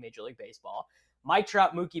contract in Major League Baseball. Mike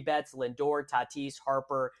Trout, Mookie Betts, Lindor, Tatis,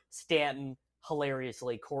 Harper, Stanton,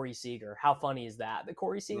 hilariously, Corey Seager. How funny is that? The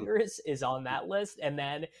Corey Seager is on that list. And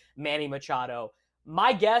then Manny Machado.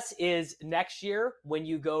 My guess is next year, when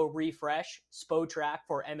you go refresh Spotrac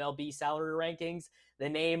for MLB salary rankings, the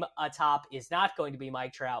name atop is not going to be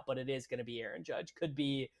Mike Trout, but it is going to be Aaron Judge. Could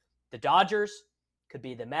be the Dodgers, could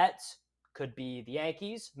be the Mets, could be the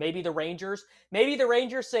Yankees, maybe the Rangers. Maybe the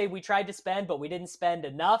Rangers say we tried to spend, but we didn't spend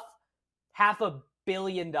enough. $500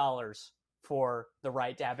 million for the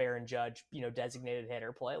right to have Aaron Judge, designated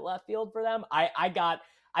hitter, play left field for them. I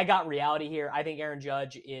got reality here. I think Aaron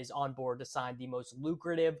Judge is on board to sign the most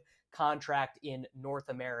lucrative contract in North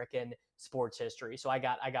American sports history. So I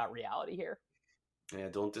got reality here. Yeah,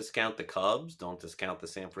 don't discount the Cubs. Don't discount the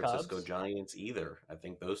San Francisco Giants either. I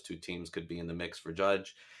think those two teams could be in the mix for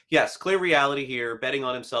Judge. Yes, clear reality here. Betting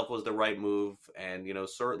on himself was the right move. And,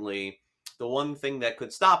 certainly the one thing that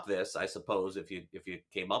could stop this, I suppose, if you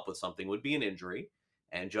came up with something, would be an injury.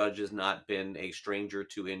 And Judge has not been a stranger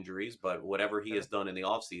to injuries, but whatever he has done in the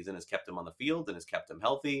offseason has kept him on the field and has kept him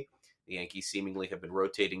healthy. The Yankees seemingly have been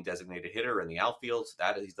rotating designated hitter in the outfield, so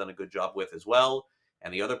that he's done a good job with as well.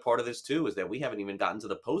 And the other part of this, too, is that we haven't even gotten to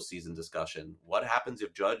the postseason discussion. What happens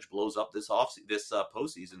if Judge blows up this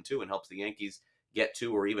postseason, too, and helps the Yankees get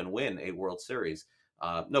to or even win a World Series?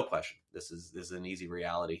 No question. This is an easy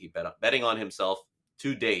reality. He betting on himself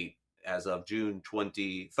to date as of June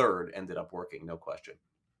 23rd ended up working, no question.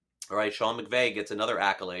 All right, Sean McVay gets another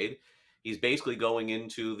accolade. He's basically going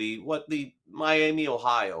into the Miami,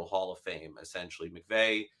 Ohio Hall of Fame, essentially.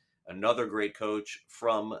 McVay, another great coach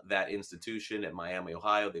from that institution at Miami,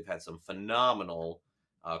 Ohio. They've had some phenomenal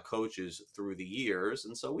coaches through the years.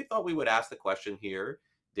 And so we thought we would ask the question here,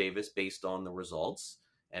 Davis, based on the results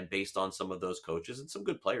and based on some of those coaches and some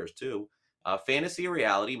good players too. Fantasy or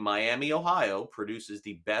reality, Miami, Ohio produces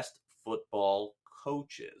the best football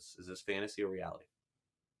coaches. Is this fantasy or reality?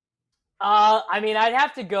 I mean, I'd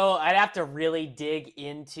have to really dig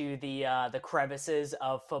into the crevices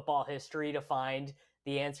of football history to find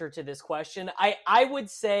the answer to this question. I would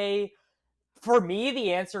say, for me,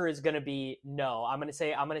 the answer is going to be no. I'm going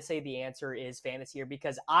to say the answer is fantasy here,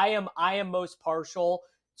 because I am most partial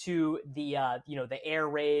to the the air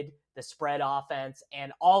raid, the spread offense,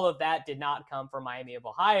 and all of that did not come from Miami of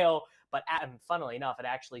Ohio. But funnily enough, it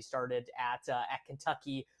actually started at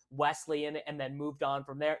Kentucky Wesleyan and then moved on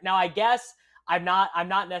from there. Now, I guess I'm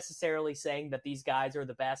not necessarily saying that these guys are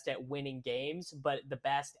the best at winning games, but the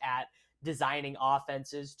best at designing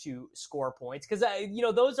offenses to score points, because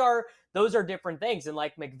those are different things. And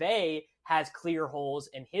like McVay has clear holes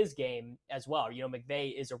in his game as well.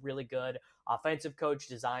 McVay is a really good offensive coach,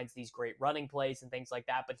 designs these great running plays and things like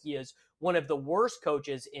that, but he is one of the worst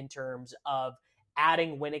coaches in terms of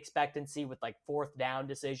adding win expectancy with like fourth down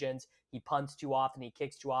decisions. He punts too often, he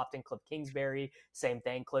kicks too often. Cliff Kingsbury, same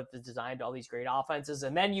thing. Cliff has designed all these great offenses.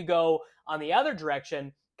 And then you go on the other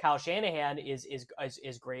direction. Kyle Shanahan is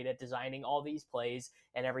great at designing all these plays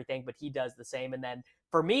and everything, but he does the same. And then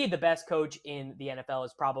for me, the best coach in the NFL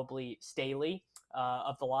is probably Staley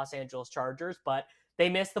of the Los Angeles Chargers, but they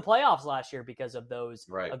missed the playoffs last year because of those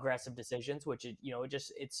aggressive decisions, which it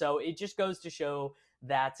just goes to show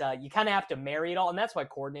that you kind of have to marry it all, and that's why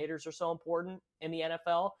coordinators are so important in the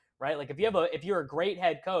NFL, right? Like if you're a great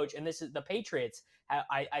head coach, and this is the Patriots,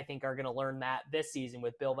 I think are going to learn that this season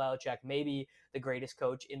with Bill Belichick, maybe the greatest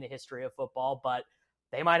coach in the history of football, but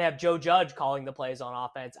they might have Joe Judge calling the plays on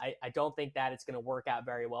offense. I don't think that it's going to work out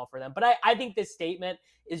very well for them. But I think this statement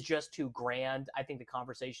is just too grand. I think the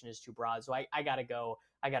conversation is too broad. So I gotta go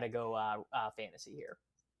fantasy here.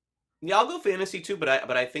 Yeah, I'll go fantasy too, but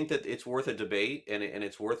I think that it's worth a debate and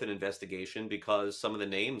it's worth an investigation, because some of the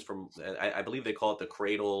names from I believe they call it the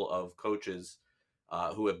cradle of coaches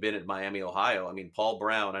who have been at Miami, Ohio. I mean, Paul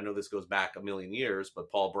Brown. I know this goes back a million years, but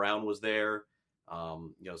Paul Brown was there.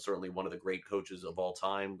 Certainly one of the great coaches of all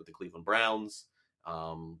time with the Cleveland Browns.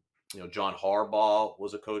 John Harbaugh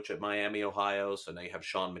was a coach at Miami, Ohio. So now you have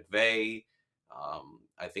Sean McVay.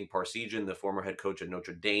 I think Parsegian, the former head coach at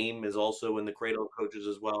Notre Dame, is also in the cradle of coaches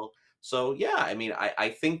as well. So yeah, I mean, I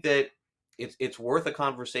think that it's worth a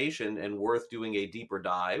conversation and worth doing a deeper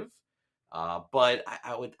dive. But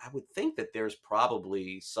I would think that there's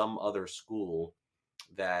probably some other school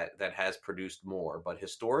that has produced more. But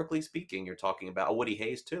historically speaking, you're talking about Woody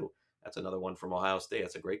Hayes too. That's another one from Ohio State.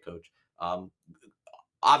 That's a great coach.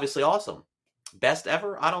 Obviously awesome. Best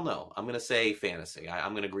ever? I don't know. I'm going to say fantasy.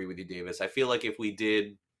 I'm going to agree with you, Davis. I feel like if we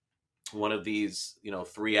did one of these,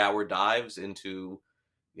 3-hour dives into,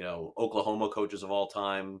 Oklahoma coaches of all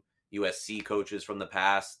time, USC coaches from the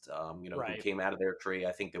past, who came out of their tree,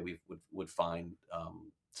 I think that we would find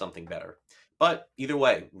something better. But either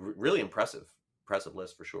way, really impressive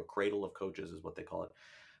list for sure. Cradle of coaches is what they call it.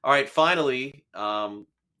 All right, finally,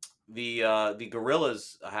 the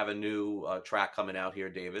Gorillaz have a new track coming out here,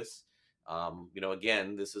 Davis.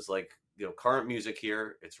 Again, this is like, current music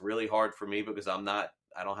here. It's really hard for me because I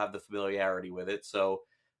don't have the familiarity with it. So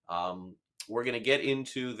we're going to get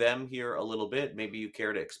into them here a little bit. Maybe you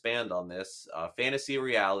care to expand on this. Fantasy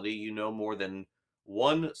Reality, more than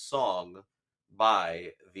one song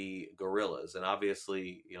by the Gorillaz. And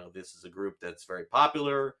obviously, this is a group that's very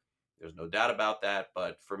popular. There's no doubt about that.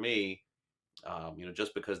 But for me,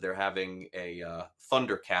 just because they're having a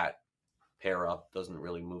Thundercat pair up doesn't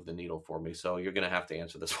really move the needle for me. So you're going to have to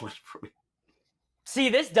answer this one for me. See,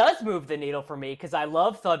 this does move the needle for me because I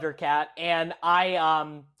love Thundercat, and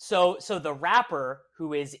so the rapper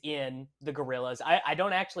who is in the Gorillaz, I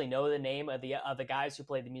don't actually know the name of the guys who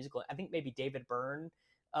play the musical. I think maybe David Byrne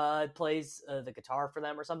plays the guitar for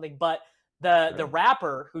them or something. But the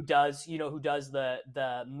rapper who does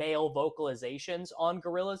the male vocalizations on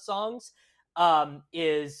Gorillaz songs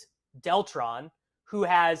is Deltron, who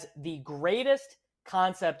has the greatest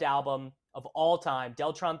concept album of all time,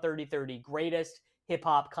 Deltron 3030, greatest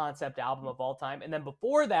hip-hop concept album of all time. And then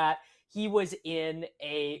before that, he was in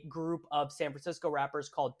a group of San Francisco rappers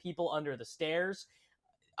called People Under the Stairs.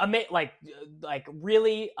 Like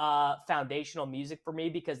really foundational music for me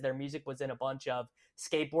because their music was in a bunch of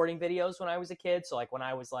skateboarding videos when I was a kid. So like when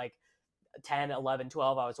I was like 10, 11,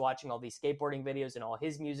 12, I was watching all these skateboarding videos and all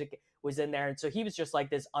his music was in there. And so he was just like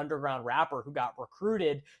this underground rapper who got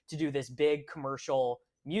recruited to do this big commercial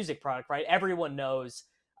music product, right? Everyone knows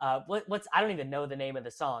I don't even know the name of the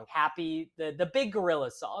song. Happy, the Big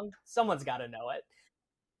Gorillaz song. Someone's got to know it.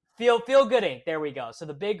 Feel Good Inc. There we go. So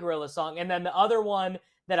the Big Gorillaz song. And then the other one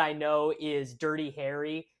that I know is Dirty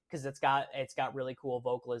Harry, because it's got really cool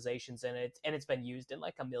vocalizations in it, and it's been used in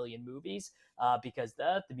like a million movies because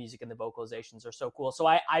the music and the vocalizations are so cool. So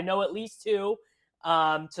I know at least two.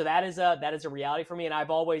 So that is a reality for me, and I've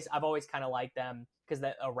always kind of liked them because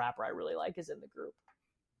a rapper I really like is in the group.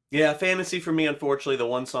 Yeah, fantasy for me, unfortunately, the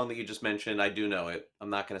one song that you just mentioned, I do know it. I'm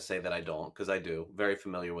not going to say that I don't, because I do. Very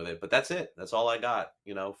familiar with it. But that's it. That's all I got.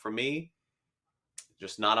 For me,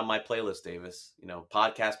 just not on my playlist, Davis.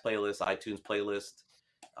 Podcast playlist, iTunes playlist.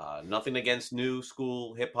 Nothing against new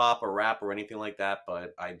school hip-hop or rap or anything like that,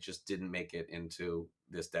 but I just didn't make it into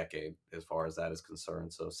this decade as far as that is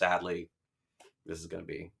concerned. So sadly, This is going to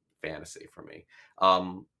be fantasy for me.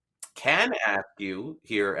 Can ask you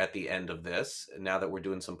here at the end of this, now that we're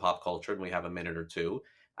doing some pop culture and we have a minute or two,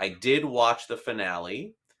 I did watch the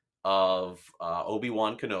finale of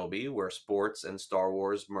Obi-Wan Kenobi, where sports and Star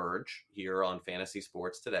Wars merge here on Fantasy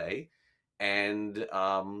Sports Today. And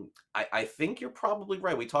I think you're probably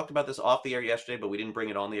right. We talked about this off the air yesterday, but we didn't bring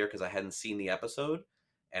it on the air because I hadn't seen the episode.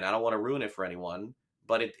 And I don't want to ruin it for anyone.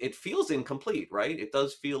 But it feels incomplete, right? It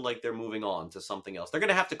does feel like they're moving on to something else. They're going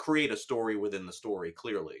to have to create a story within the story,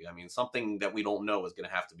 clearly. I mean, something that we don't know is going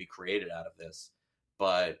to have to be created out of this.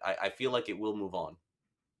 But I feel like it will move on.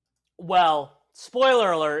 Well,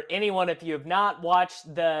 spoiler alert, anyone, if you have not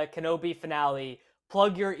watched the Kenobi finale,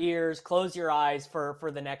 plug your ears, close your eyes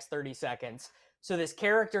for the next 30 seconds. So this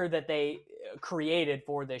character that they created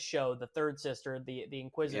for this show, the third sister, the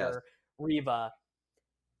Inquisitor, yes. Reva,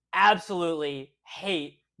 absolutely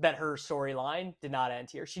hate that her storyline did not end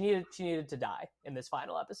here. She needed to die in this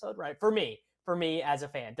final episode, right? For me as a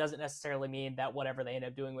fan, doesn't necessarily mean that whatever they end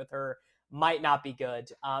up doing with her might not be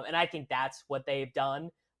good. And I think that's what they've done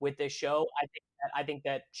with this show. I think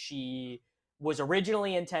that she was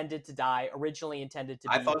originally intended to die, originally intended to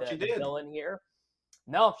be the villain here.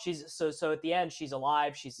 No, she's so at the end she's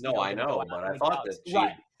alive. She's I know, but I thought that she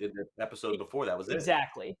did the episode before that was it.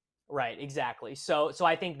 Exactly. Right, exactly. So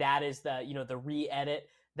I think that is the re-edit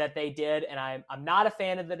that they did, and I'm not a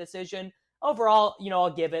fan of the decision. Overall, I'll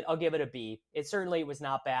give it a B. It certainly was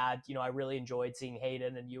not bad. I really enjoyed seeing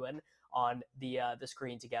Hayden and Ewan on the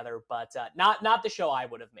screen together, but not the show I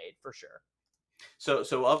would have made for sure. So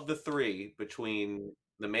of the three, between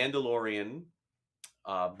The Mandalorian,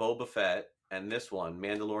 Boba Fett, and this one,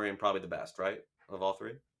 Mandalorian probably the best, right? Of all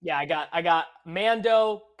three? Yeah, I got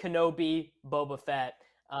Mando, Kenobi, Boba Fett.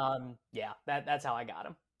 That's how I got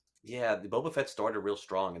him. Yeah, the Boba Fett started real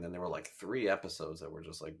strong, and then there were like 3 episodes that were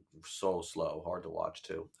just like so slow, hard to watch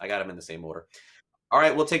too. I got them in the same order. All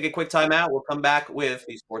right, we'll take a quick time out. We'll come back with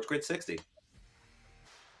the Sports Grid 60.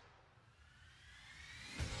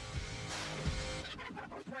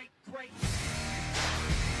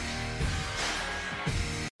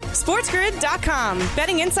 SportsGrid.com.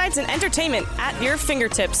 Betting insights and entertainment at your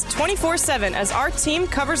fingertips 24/7 as our team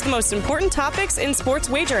covers the most important topics in sports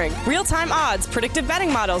wagering. Real-time odds, predictive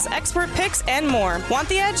betting models, expert picks, and more. Want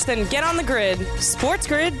the edge? Then get on the grid.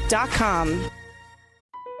 SportsGrid.com.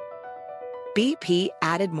 BP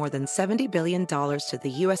added more than $70 billion to the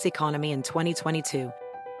U.S. economy in 2022.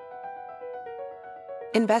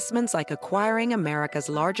 Investments like acquiring America's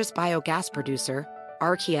largest biogas producer,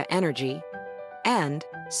 Archaea Energy, and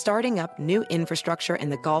starting up new infrastructure in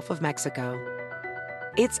the Gulf of Mexico.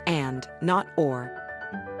 It's and, not or.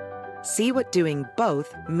 See what doing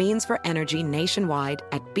both means for energy nationwide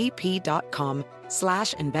at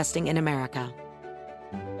bp.com/investing in America.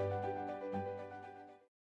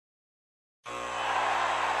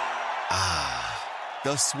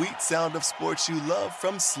 The sweet sound of sports you love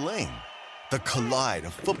from Sling. The collide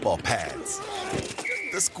of football pads.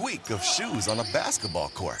 The squeak of shoes on a basketball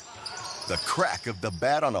court. The crack of the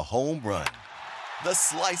bat on a home run. The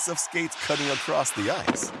slice of skates cutting across the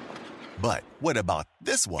ice. But what about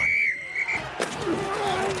this one?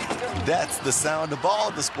 That's the sound of all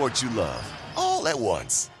the sports you love, all at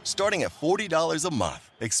once. Starting at $40 a month.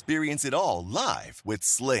 Experience it all live with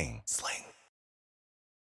Sling.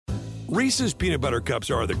 Reese's Peanut Butter Cups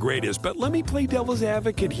are the greatest, but let me play devil's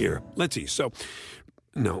advocate here. Let's see. So,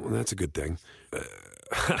 no, that's a good thing.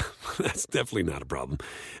 That's definitely not a problem.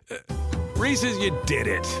 Reese's, you did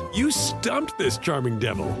it. You stumped this charming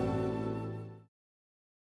devil.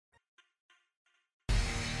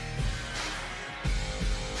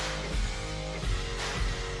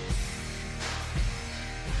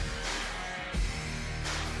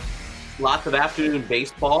 Lots of afternoon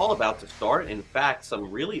baseball about to start. In fact,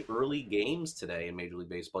 some really early games today in Major League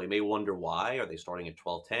Baseball. You may wonder why. Are they starting at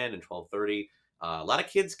 12:10 and 12:30? A lot of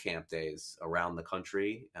kids' camp days around the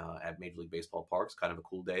country at Major League Baseball parks. Kind of a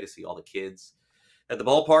cool day to see all the kids at the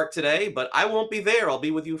ballpark today. But I won't be there. I'll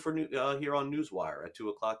be with you for here on Newswire at 2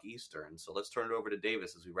 o'clock Eastern. So let's turn it over to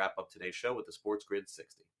Davis as we wrap up today's show with the Sports Grid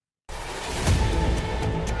 60.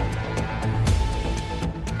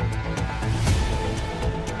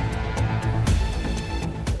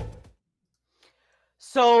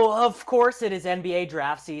 So, of course, it is NBA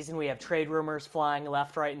draft season. We have trade rumors flying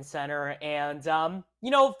left, right, and center. And,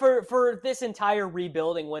 for this entire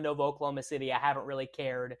rebuilding window of Oklahoma City, I haven't really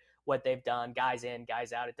cared what they've done. Guys in,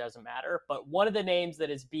 guys out, it doesn't matter. But one of the names that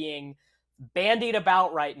is being bandied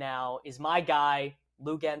about right now is my guy,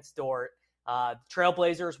 Luguentz Dort. The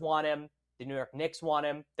Trailblazers want him. The New York Knicks want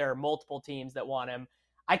him. There are multiple teams that want him.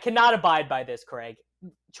 I cannot abide by this, Craig.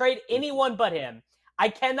 trade anyone but him. I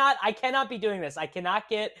cannot be doing this. I cannot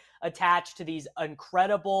get attached to these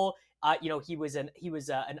incredible. He was an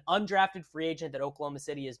undrafted free agent that Oklahoma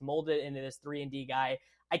City has molded into this 3-and-D guy.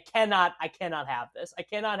 I cannot have this. I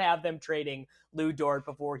cannot have them trading Lou Dort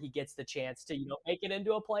before he gets the chance to make it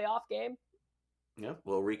into a playoff game. Yeah,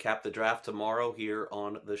 we'll recap the draft tomorrow here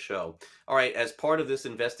on the show. All right, as part of this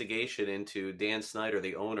investigation into Dan Snyder,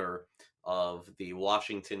 the owner of the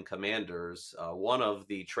Washington Commanders, one of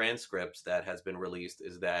the transcripts that has been released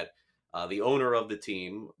is that the owner of the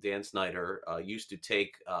team, Dan Snyder, used to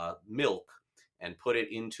take milk and put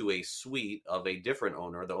it into a suite of a different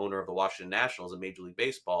owner, the owner of the Washington Nationals in Major League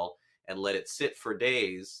Baseball, and let it sit for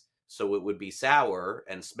days so it would be sour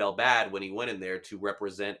and smell bad when he went in there to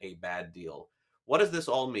represent a bad deal. What does this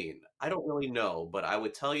all mean? I don't really know, but I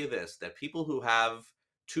would tell you this, that people who have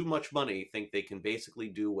too much money think they can basically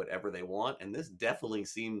do whatever they want, and this definitely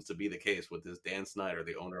seems to be the case with this Dan Snyder,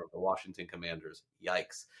 the owner of the Washington Commanders.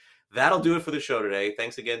 Yikes. That'll do it for the show today.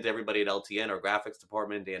 Thanks again to everybody at LTN, our graphics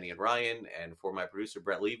department, Danny and Ryan, and for my producer,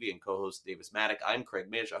 Brett Levy, and co-host Davis Maddock, I'm Craig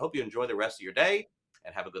Mish. I hope you enjoy the rest of your day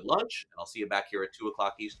and have a good lunch, and I'll see you back here at 2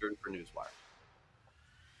 o'clock Eastern for Newswire.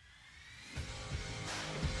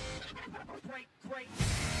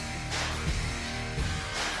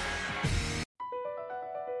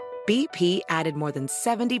 BP added more than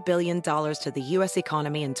 $70 billion to the U.S.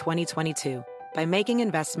 economy in 2022 by making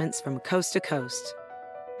investments from coast to coast.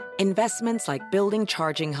 Investments like building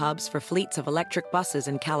charging hubs for fleets of electric buses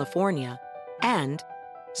in California and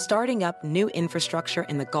starting up new infrastructure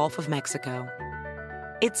in the Gulf of Mexico.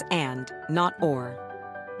 It's and, not or.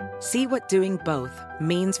 See what doing both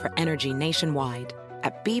means for energy nationwide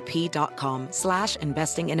at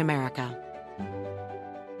bp.com/investing in America.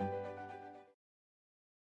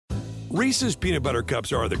 Reese's peanut butter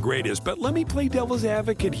cups are the greatest, but let me play devil's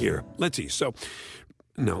advocate here. Let's see. So,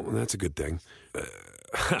 no, that's a good thing.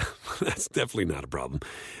 That's definitely not a problem.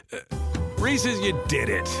 Reese's, you did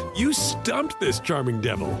it. You stumped this charming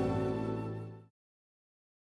devil.